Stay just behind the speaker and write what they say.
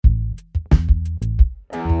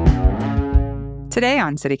Today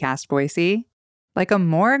on CityCast Boise, like a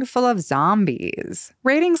morgue full of zombies.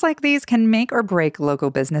 Ratings like these can make or break local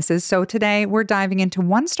businesses, so today we're diving into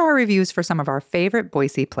one-star reviews for some of our favorite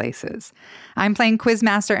Boise places. I'm playing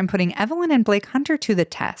Quizmaster and putting Evelyn and Blake Hunter to the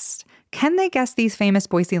test. Can they guess these famous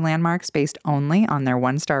Boise landmarks based only on their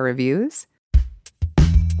one-star reviews?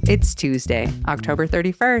 It's Tuesday, October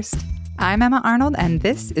 31st. I'm Emma Arnold, and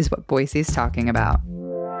this is what Boise's talking about.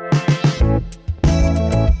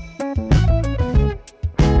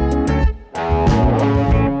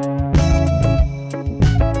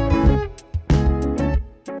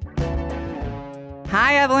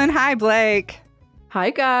 Hi, Evelyn. Hi, Blake.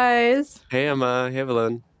 Hi, guys. Hey, Emma. Hey,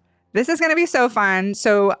 Evelyn. This is going to be so fun.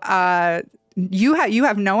 So you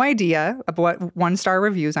have no idea of what one-star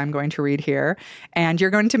reviews I'm going to read here. And you're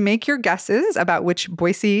going to make your guesses about which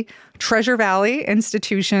Boise Treasure Valley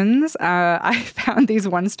institutions I found these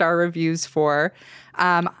one-star reviews for.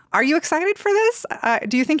 Are you excited for this?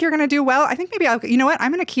 Do you think you're going to do well? I think maybe you know what?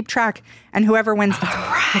 I'm going to keep track, and whoever wins gets a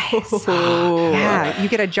prize. Yeah, you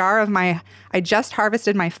get a jar of I just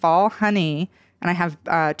harvested my fall honey, and I have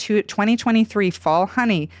 2023 fall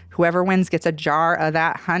honey. Whoever wins gets a jar of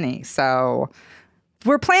that honey. So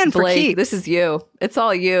we're playing for keeps. This is you. It's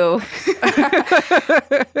all you.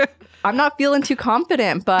 I'm not feeling too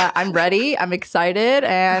confident, but I'm ready. I'm excited,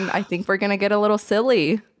 and I think we're going to get a little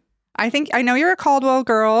silly. I know you're a Caldwell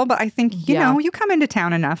girl, but I think, you know, you come into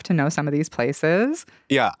town enough to know some of these places.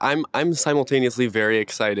 Yeah, I'm simultaneously very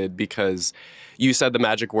excited because you said the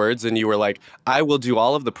magic words and you were like, I will do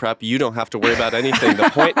all of the prep. You don't have to worry about anything. The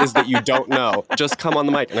point is that you don't know. Just come on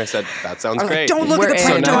the mic. And I said, that sounds great. Don't look at the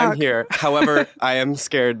So prep now talk. I'm here. However, I am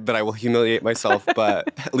scared that I will humiliate myself,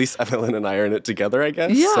 but at least Evelyn and I are in it together, I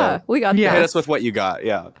guess. Yeah, so, we got this. Hit us with what you got,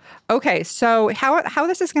 yeah. Okay, so how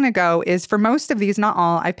this is going to go is for most of these, not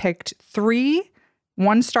all, I picked 3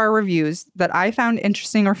 one-star reviews that I found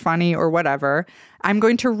interesting or funny or whatever. I'm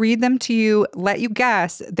going to read them to you, let you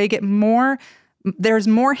guess. They get more, there's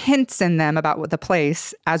more hints in them about what the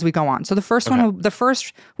place as we go on. So the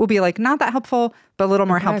first will be like not that helpful, but a little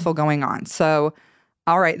more helpful going on. So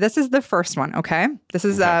all right, this is the first one, okay? This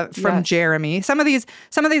is from Jeremy. Some of these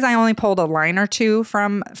I only pulled a line or two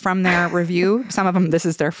from their review. Some of them, this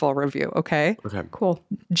is their full review, okay? Okay. Cool.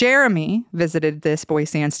 Jeremy visited this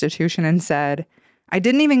Boise institution and said, I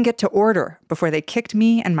didn't even get to order before they kicked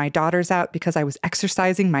me and my daughters out because I was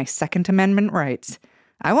exercising my Second Amendment rights.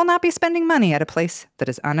 I will not be spending money at a place that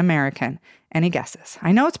is un-American. Any guesses?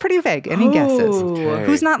 I know it's pretty vague. Any guesses? Okay.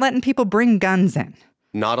 Who's not letting people bring guns in?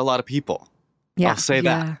 Not a lot of people. Yeah. I'll say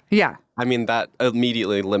that. Yeah. I mean, that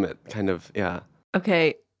immediately limit kind of, yeah.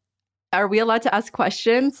 Okay. Are we allowed to ask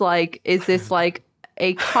questions? Like, is this like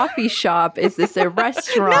a coffee shop? Is this a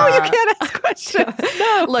restaurant? No, you can't ask questions.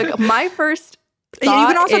 No. Look, my first You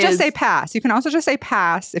can also is, just say pass. You can also just say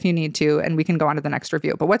pass if you need to, and we can go on to the next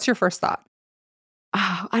review. But what's your first thought?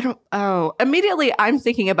 Immediately I'm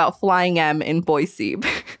thinking about Flying M in Boise.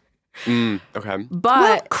 Okay. But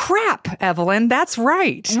well, crap, Evelyn. That's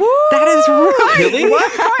right. Woo! That is right. Really? 1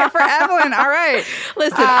 point for Evelyn. All right.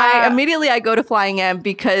 listen, I go to Flying M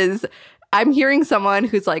because I'm hearing someone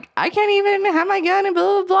who's like, I can't even have my gun and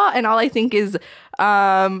blah, blah, blah. And all I think is,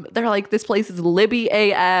 they're like, this place is Libby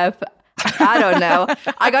AF. I don't know.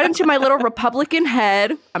 I got into my little Republican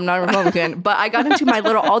head. I'm not a Republican, but I got into my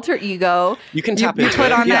little alter ego. You can tap You into put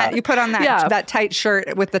it. on Yeah. that tight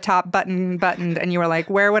shirt with the top buttoned, and you were like,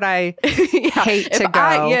 where would I hate to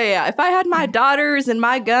go? If I had my daughters and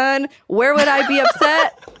my gun, where would I be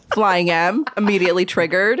upset? Flying M, immediately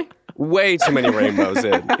triggered. Way too many rainbows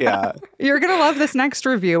in. Yeah. You're going to love this next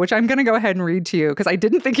review, which I'm going to go ahead and read to you because I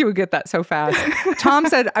didn't think you would get that so fast. Tom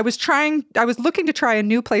said, I was looking to try a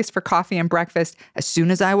new place for coffee and breakfast. As soon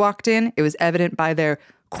as I walked in, it was evident by their,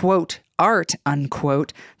 quote, art,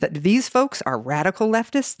 unquote, that these folks are radical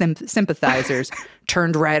leftist sympathizers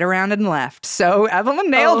turned right around and left. So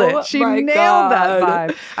Evelyn nailed it. She nailed that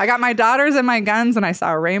vibe. I got my daughters and my guns and I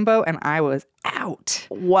saw a rainbow and I was out.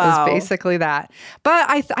 Wow. It was basically that. But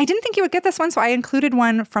I didn't think you would get this one, so I included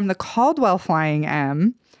one from the Caldwell Flying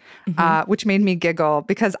M. Which made me giggle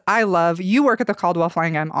because you work at the Caldwell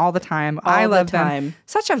Flying M all the time. I love them.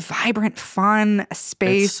 Such a vibrant, fun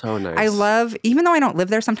space. It's so nice. I love, even though I don't live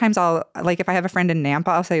there, sometimes I'll, like if I have a friend in Nampa,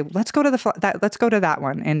 I'll say, let's go to that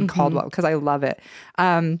one in Caldwell because I love it.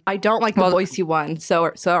 I don't like the Boise one.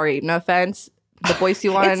 So sorry, no offense. The Boise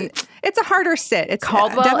one. It's a harder sit. It's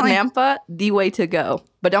Caldwell, definitely Nampa, the way to go.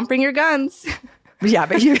 But don't bring your guns. Yeah,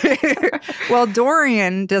 but well,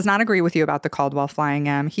 Dorian does not agree with you about the Caldwell Flying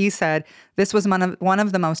M. He said, this was one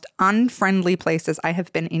of the most unfriendly places I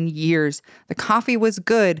have been in years. The coffee was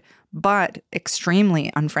good, but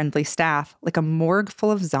extremely unfriendly staff, like a morgue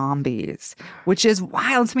full of zombies, which is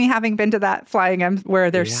wild to me, having been to that Flying M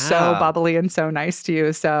where they're so bubbly and so nice to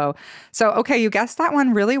you. So okay, you guessed that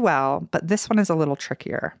one really well, but this one is a little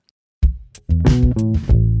trickier.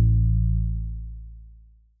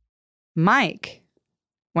 Mike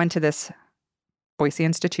went to this Boise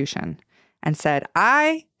institution and said,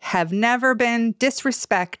 I have never been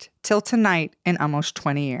disrespect till tonight in almost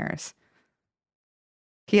 20 years.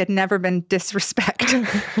 He had never been disrespect.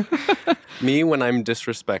 Me when I'm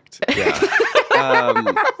disrespect. Yeah.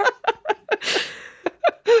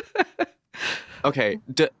 Okay.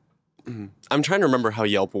 I'm trying to remember how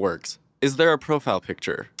Yelp works. Is there a profile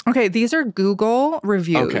picture? Okay, these are Google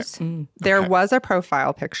reviews. Okay. There was a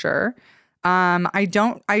profile picture.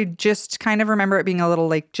 I just kind of remember it being a little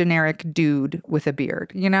like generic dude with a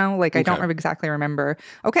beard, you know, like I don't exactly remember.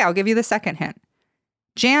 Okay, I'll give you the second hint.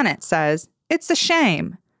 Janet says, it's a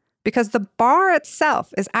shame because the bar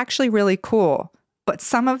itself is actually really cool, but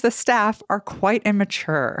some of the staff are quite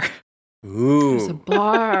immature. Ooh. There's a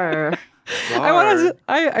bar.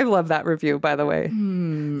 I love that review, by the way.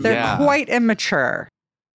 They're quite immature.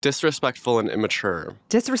 Disrespectful and immature.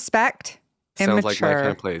 Disrespect. Sounds immature. like my kind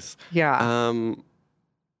of place. Yeah.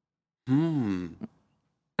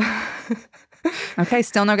 Okay,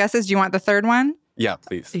 still no guesses. Do you want the third one? Yeah,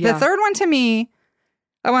 please. The third one to me,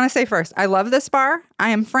 I want to say first, I love this bar. I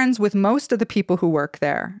am friends with most of the people who work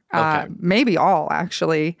there. Maybe all,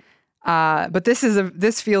 actually. But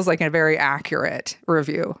this feels like a very accurate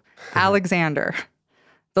review. Alexander.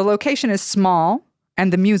 The location is small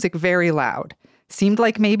and the music very loud. Seemed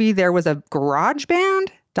like maybe there was a garage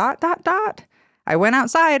band, ... I went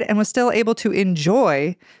outside and was still able to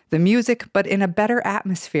enjoy the music, but in a better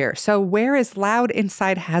atmosphere. So where is loud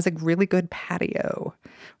inside has a really good patio.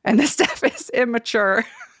 And the staff is immature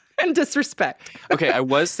and disrespect. Okay, I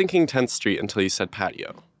was thinking 10th Street until you said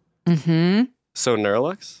patio. Mm-hmm. So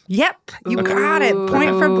Neurolux? Yep, you got it.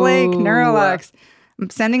 Point for Blake, Neurolux. I'm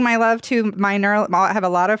sending my love to my I have a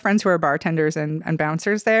lot of friends who are bartenders and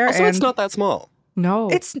bouncers there. Also, it's not that small. No.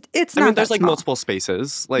 It's not I mean, there's that like small. multiple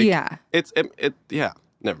spaces. Like, yeah. Yeah.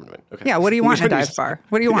 Never mind. Okay. Yeah, what do you want in a dive bar?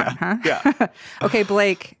 What do you want, huh? Yeah. Okay,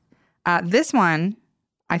 Blake, this one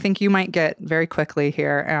I think you might get very quickly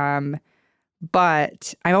here.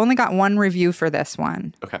 But I only got one review for this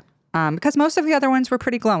one. Okay. Because most of the other ones were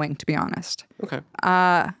pretty glowing, to be honest. Okay.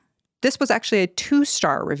 This was actually a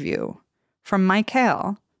 2-star review from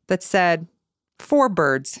Michael that said, 4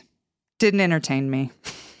 birds didn't entertain me.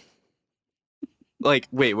 Like,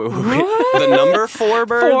 wait. The number 4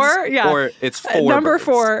 birds? 4, yeah. Or it's 4 Number birds?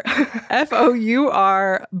 4,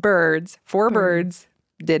 F-O-U-R, birds. 4 birds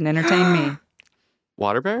didn't entertain me.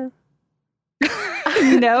 Water bear?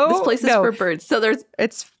 No. This place is for birds. So there's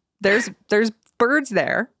birds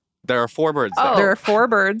there. There are 4 birds there. Oh. There are 4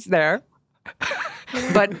 birds there.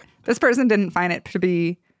 But this person didn't find it to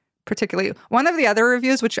be particularly... One of the other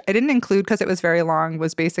reviews, which I didn't include because it was very long,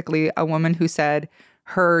 was basically a woman who said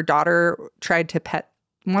her daughter tried to pet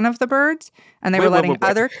one of the birds and they were letting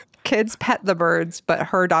other kids pet the birds, but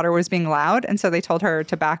her daughter was being loud. And so they told her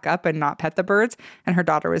to back up and not pet the birds. And her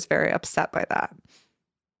daughter was very upset by that.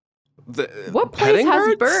 What place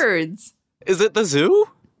has birds? Is it the zoo?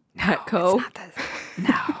 Petco.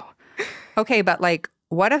 No. Okay, but like,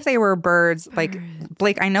 what if they were birds? Like,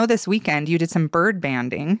 Blake, I know this weekend you did some bird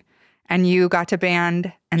banding and you got to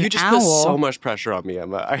band an owl. You just put so much pressure on me,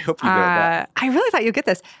 Emma. I hope you know that. I really thought you'd get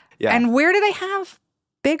this. Yeah. And where do they have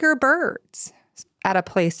bigger birds? At a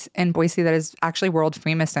place in Boise that is actually world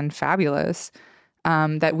famous and fabulous,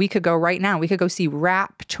 that we could go right now. We could go see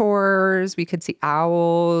raptors. We could see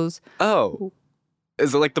owls. Oh.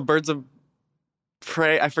 Is it like the birds of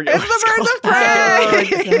prey? I forget. It's the birds of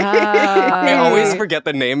prey. I always forget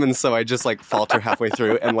the name, and so I just like falter halfway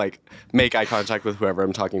through and like make eye contact with whoever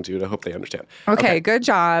I'm talking to hope they understand. Okay, good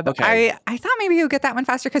job. Okay. I thought maybe you'd get that one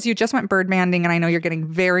faster because you just went bird banding, and I know you're getting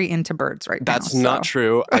very into birds right now. That's not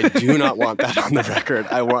true. I do not want that on the record.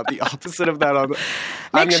 I want the opposite of that on.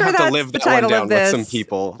 I'm Make sure gonna have that's to live the that one title down of with this. some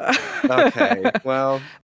people. Okay. Well.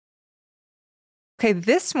 Okay,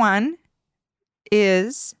 this one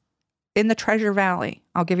is in the Treasure Valley.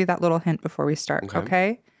 I'll give you that little hint before we start,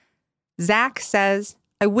 okay? Zach says,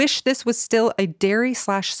 I wish this was still a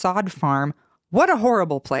dairy/sod farm. What a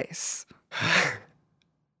horrible place.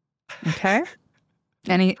 Okay?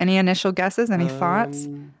 Any initial guesses? Any thoughts?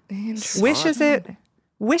 Wishes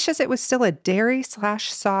it was still a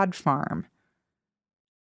dairy/sod farm.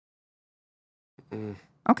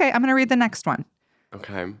 Okay, I'm going to read the next one.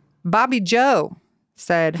 Okay. Bobby Joe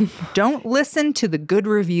said, don't listen to the good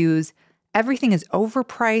reviews. Everything is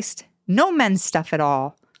overpriced. No men's stuff at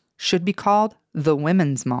all. Should be called the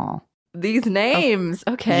women's mall. These names.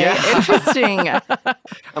 Okay. Yeah. Interesting.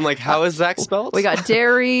 I'm like, how is Zach spelled? We got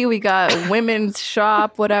dairy. We got women's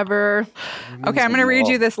shop, whatever. Okay, I'm going to read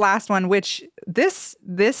you this last one, which this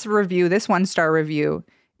review, this 1-star review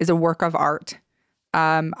is a work of art.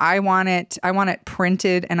 I want it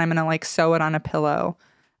printed and I'm going to like sew it on a pillow.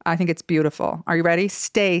 I think it's beautiful. Are you ready?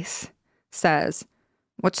 Stace says,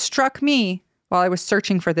 what struck me while I was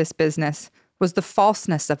searching for this business was the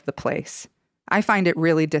falseness of the place. I find it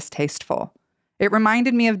really distasteful. It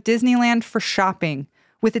reminded me of Disneyland for shopping,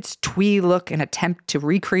 with its twee look and attempt to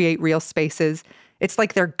recreate real spaces. It's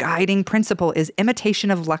like their guiding principle is imitation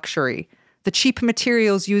of luxury. The cheap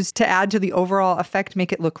materials used to add to the overall effect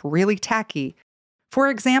make it look really tacky. For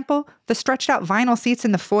example, the stretched out vinyl seats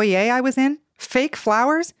in the foyer I was in, fake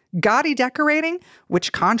flowers, gaudy decorating,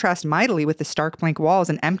 which contrast mightily with the stark blank walls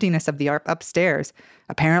and emptiness of the upstairs.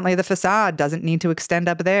 Apparently the facade doesn't need to extend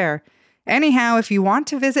up there. Anyhow, if you want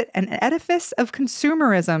to visit an edifice of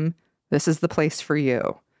consumerism, this is the place for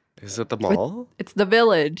you. Is it the mall? It's the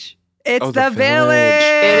Village. It's Oh, the the village.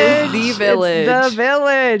 It is the Village. It's the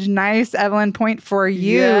village. Nice, Evelyn. Point for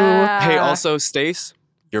you. Yeah. Hey, also, Stace,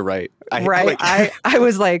 you're right. Right. I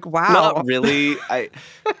was like, wow. Not really. I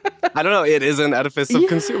don't know. It is an edifice of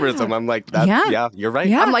consumerism. I'm like, that. Yeah. Yeah, you're right.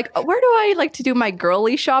 Yeah. I'm like, where do I like to do my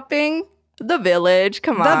girly shopping? The Village.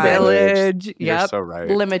 Come The on. Village. You're Yep. so right.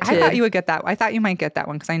 Limited. I thought you would get that. I thought you might get that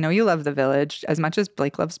one because I know you love the village as much as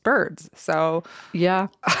Blake loves birds. So Yeah.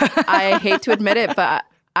 I hate to admit it, but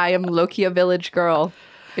I am low-key a Village girl.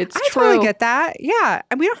 It's I true. totally get that. Yeah.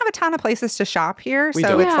 And we don't have a ton of places to shop here. We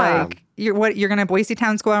So don't. it's Yeah. like you're gonna Boise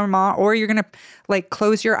Town Square Mall, or you're gonna like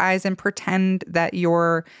close your eyes and pretend that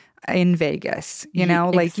you're in Vegas. You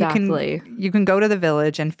know, like exactly. you can go to the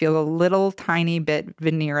village and feel a little tiny bit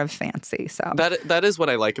veneer of fancy. So That is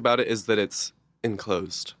what I like about it, is that it's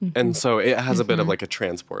enclosed. And so it has a bit of like a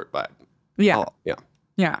transport vibe. yeah. Oh, yeah.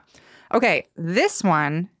 Yeah. Okay. This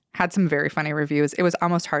one had some very funny reviews. It was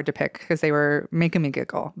almost hard to pick because they were making me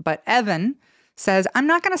giggle. But Evan says, I'm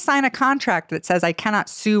not going to sign a contract that says I cannot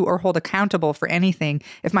sue or hold accountable for anything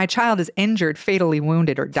if my child is injured, fatally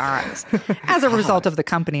wounded, or dies as a result of the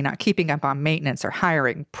company not keeping up on maintenance or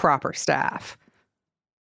hiring proper staff.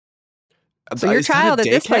 So your Is that a child at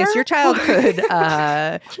this place, daycare? your child could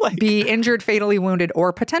Like- be injured, fatally wounded,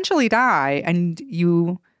 or potentially die, and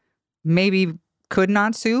you maybe could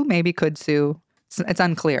not sue, maybe could sue. It's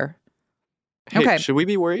unclear. Hey, Okay. should we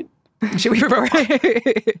be worried? Should we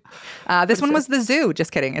this one was the zoo.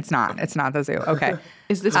 Just kidding. It's not. It's not the zoo. Okay.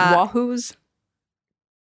 Is this Wahoo's?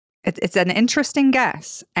 It's an interesting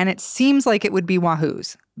guess, and it seems like it would be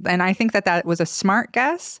Wahoo's. And I think that was a smart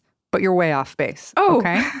guess, but you're way off base. Oh.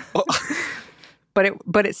 Okay.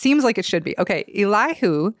 But it seems like it should be. Okay.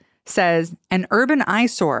 Elihu says an urban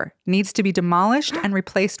eyesore needs to be demolished and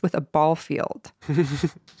replaced with a ball field.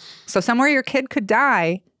 So somewhere your kid could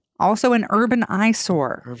die. Also an urban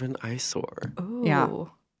eyesore. Urban eyesore. Ooh. Yeah.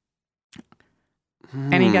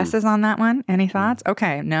 Any guesses on that one? Any thoughts?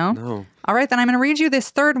 Okay, no? No. All right, then I'm going to read you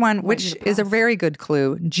this third one, which you to is a pass. very good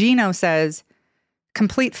clue. Gino says,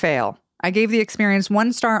 complete fail. I gave the experience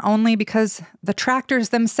 1 star only because the tractors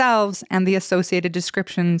themselves and the associated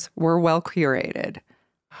descriptions were well curated.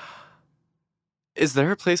 Is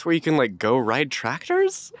there a place where you can like go ride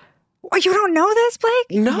tractors? Oh, you don't know this,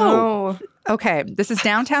 Blake? No. Okay, this is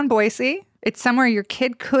downtown Boise. It's somewhere your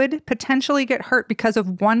kid could potentially get hurt because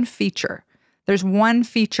of one feature. There's one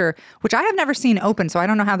feature, which I have never seen open, so I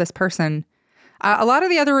don't know how this person... a lot of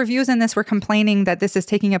the other reviews in this were complaining that this is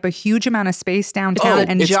taking up a huge amount of space downtown. Oh,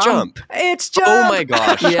 and it's Jump. It's Jump! Oh my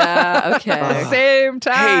gosh. Yeah, okay. Same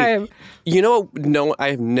time. Hey, you know what? No, I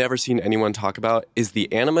have never seen anyone talk about is the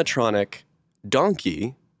animatronic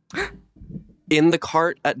donkey in the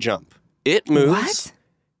cart at Jump. It moves. What?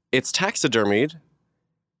 It's taxidermied.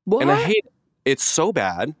 What? And I hate it. It's so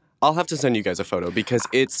bad. I'll have to send you guys a photo because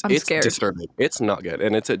it's scared. disturbing. It's not good.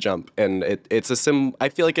 And it's at Jump. And it's I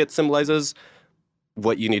feel like it symbolizes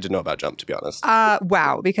what you need to know about Jump, to be honest.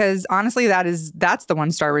 Wow, because honestly, that's the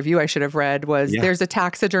 1 star review I should have read was there's a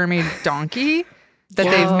taxidermy donkey that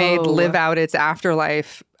they've made live out its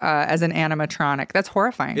afterlife as an animatronic. That's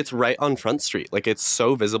horrifying. It's right on Front Street. Like, it's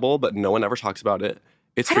so visible, but no one ever talks about it.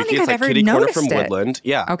 It's I don't freaky. think It's I've like ever kitty corner noticed from it. Woodland.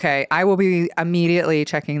 Yeah. Okay, I will be immediately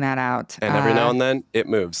checking that out. And every now and then it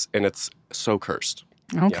moves and it's so cursed.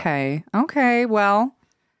 Okay. Okay. Well,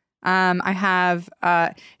 I have,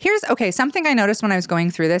 something I noticed when I was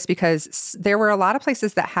going through this, because there were a lot of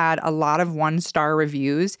places that had a lot of 1-star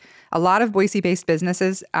reviews. A lot of Boise-based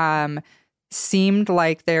businesses seemed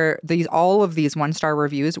like all of these 1-star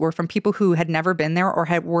reviews were from people who had never been there or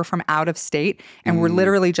were from out of state and were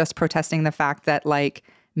literally just protesting the fact that like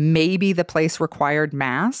maybe the place required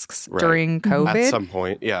masks during COVID. At some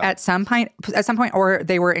point, yeah. At some point, or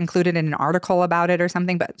they were included in an article about it or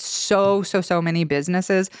something. But so many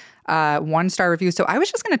businesses, 1-star reviews. So I was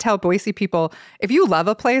just going to tell Boise people, if you love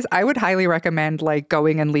a place, I would highly recommend like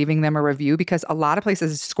going and leaving them a review, because a lot of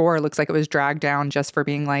places' score looks like it was dragged down just for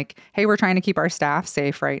being like, hey, we're trying to keep our staff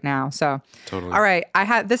safe right now. So, totally. All right,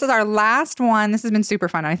 this is our last one. This has been super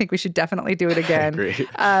fun. I think we should definitely do it again. Great.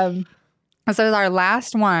 So it's our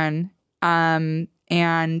last one, and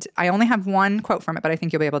I only have one quote from it, but I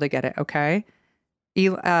think you'll be able to get it, okay?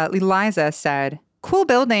 Eliza said, "Cool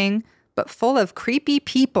building, but full of creepy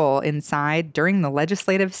people inside during the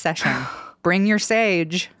legislative session. Bring your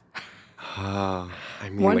sage."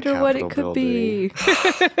 Wonder what it could be.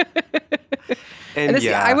 And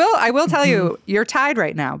I will tell you, you're tied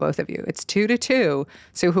right now, both of you. It's 2-2.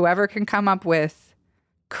 So whoever can come up with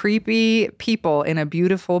creepy people in a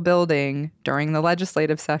beautiful building during the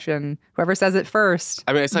legislative session, whoever says it first.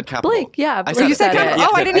 I mean, I said Capitol. Blake, yeah. You said Capitol? Yeah,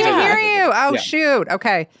 I didn't even hear you. Oh, Yeah. shoot.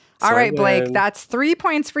 Okay. All right, Blake. That's 3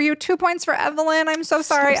 points for you, 2 points for Evelyn. I'm so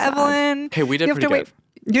sorry, Evelyn. Hey, we did pretty good.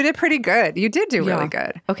 You did pretty good. You did do really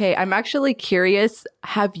good. Okay, I'm actually curious.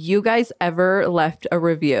 Have you guys ever left a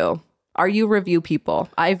review? Are you review people?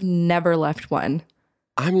 I've never left one.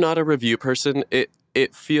 I'm not a review person.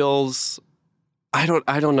 It feels... I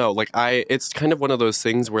don't know. Like it's kind of one of those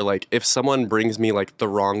things where like if someone brings me like the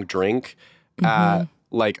wrong drink at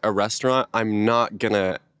like a restaurant, I'm not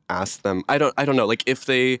gonna ask them. I don't know. Like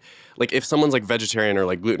if someone's like vegetarian or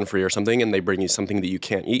like gluten-free or something and they bring you something that you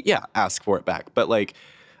can't eat, yeah, ask for it back. But like,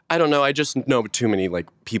 I don't know. I just know too many like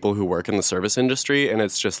people who work in the service industry, and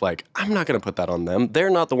it's just like, I'm not gonna put that on them. They're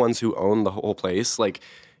not the ones who own the whole place. Like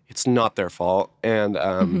it's not their fault. And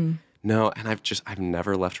no, and I've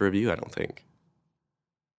never left a review, I don't think.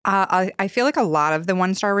 I feel like a lot of the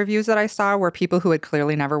 1-star reviews that I saw were people who had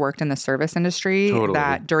clearly never worked in the service industry. Totally.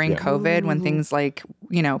 That during COVID, when things like,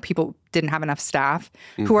 people didn't have enough staff,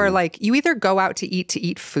 who are like, you either go out to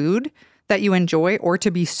eat food that you enjoy or to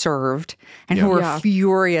be served, and who were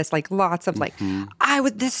furious, like lots of like,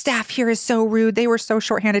 this staff here is so rude. They were so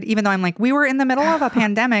shorthanded, even though I'm like, we were in the middle of a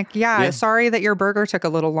pandemic. Yeah. Sorry that your burger took a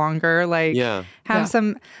little longer. Like have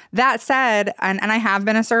some, that said, and I have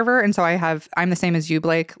been a server. And so I'm the same as you,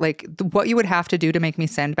 Blake. Like what you would have to do to make me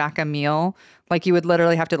send back a meal, like you would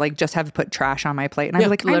literally have to like just have put trash on my plate. And I'd be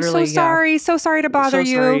like, I'm so sorry to bother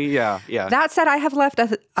you. Sorry. Yeah. That said, I have left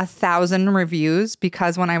 1,000 reviews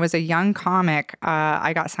because when I was a young comic,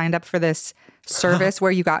 I got signed up for this service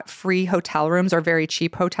where you got free hotel rooms or very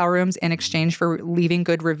cheap hotel rooms in exchange for leaving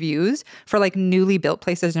good reviews for like newly built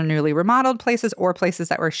places or newly remodeled places or places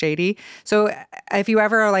that were shady. So if you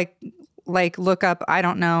ever like look up, I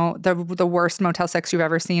don't know, the worst Motel 6 you've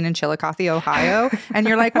ever seen in Chillicothe, Ohio, and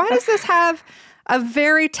you're like, why does this have a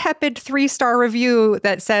very tepid 3-star review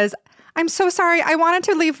that says, I'm so sorry, I wanted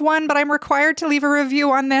to leave one, but I'm required to leave a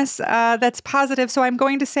review on this that's positive, so I'm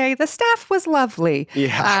going to say the staff was lovely.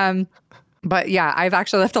 Yeah. But yeah, I've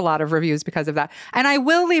actually left a lot of reviews because of that. And I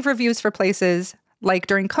will leave reviews for places like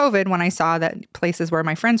during COVID, when I saw that places where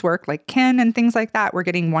my friends work, like Ken and things like that, were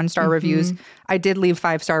getting 1-star reviews. I did leave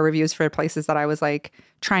 5-star reviews for places that I was like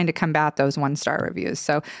trying to combat those 1-star reviews.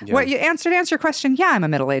 So to answer your question, yeah, I'm a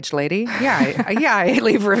middle-aged lady. Yeah, I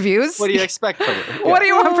leave reviews. What do you expect from me? Yeah. What do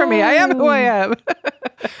you want from me? I am who I am.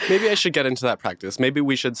 Maybe I should get into that practice. Maybe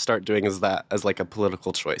we should start doing that as like a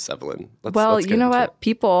political choice, Evelyn. Let's you know what?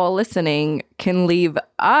 People listening can leave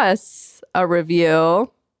us a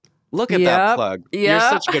review. Look at that plug. You're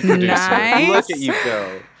such a good producer. Nice. Look at you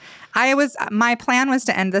go. My plan was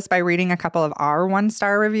to end this by reading a couple of our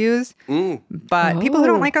 1-star reviews, but people who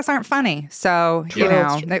don't like us aren't funny. So,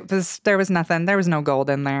 there was nothing. There was no gold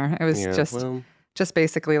in there. It was just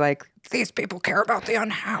basically like, these people care about the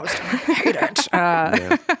unhoused and I hate it. All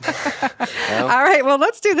right. Well,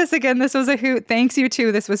 let's do this again. This was a hoot. Thanks, you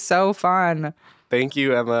two. This was so fun. Thank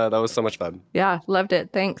you, Emma. That was so much fun. Yeah. Loved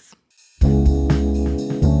it. Thanks.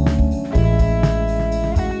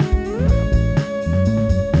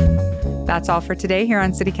 That's all for today here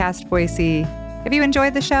on CityCast Boise. If you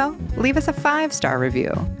enjoyed the show, leave us a 5-star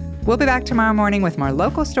review. We'll be back tomorrow morning with more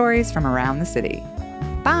local stories from around the city.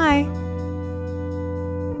 Bye.